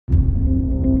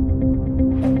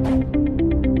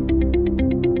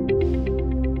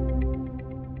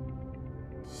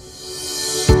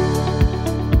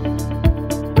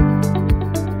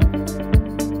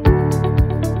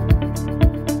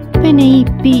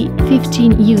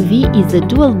P15UV is a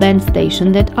dual-band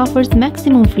station that offers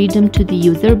maximum freedom to the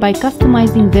user by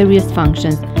customizing various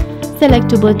functions: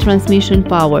 selectable transmission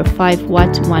power 5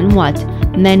 watt 1 watt,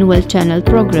 manual channel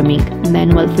programming,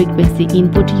 manual frequency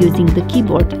input using the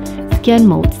keyboard, scan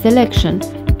mode selection,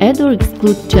 add or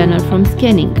exclude channel from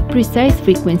scanning, precise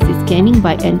frequency scanning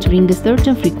by entering a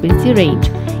certain frequency range,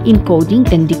 encoding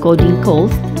and decoding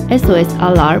calls, SOS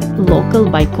alarm, local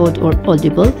by code or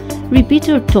audible,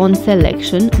 repeater tone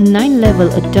selection,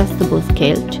 9-level adjustable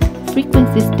squelch,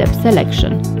 frequency step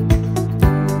selection.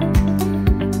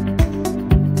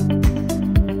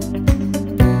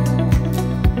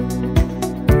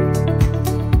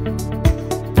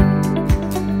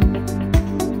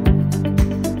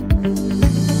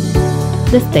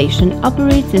 The station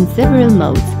operates in several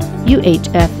modes: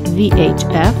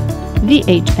 UHF-VHF,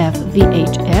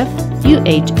 VHF-VHF,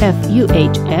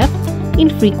 UHF-UHF, in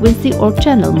frequency or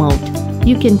channel mode.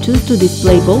 You can choose to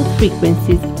display both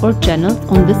frequencies or channels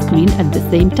on the screen at the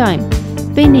same time.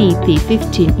 PNI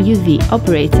P15UV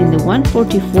operates in the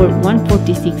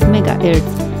 144-146 MHz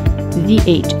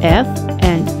VHF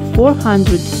and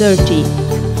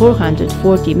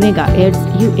 430-440 MHz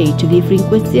UHF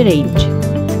frequency range.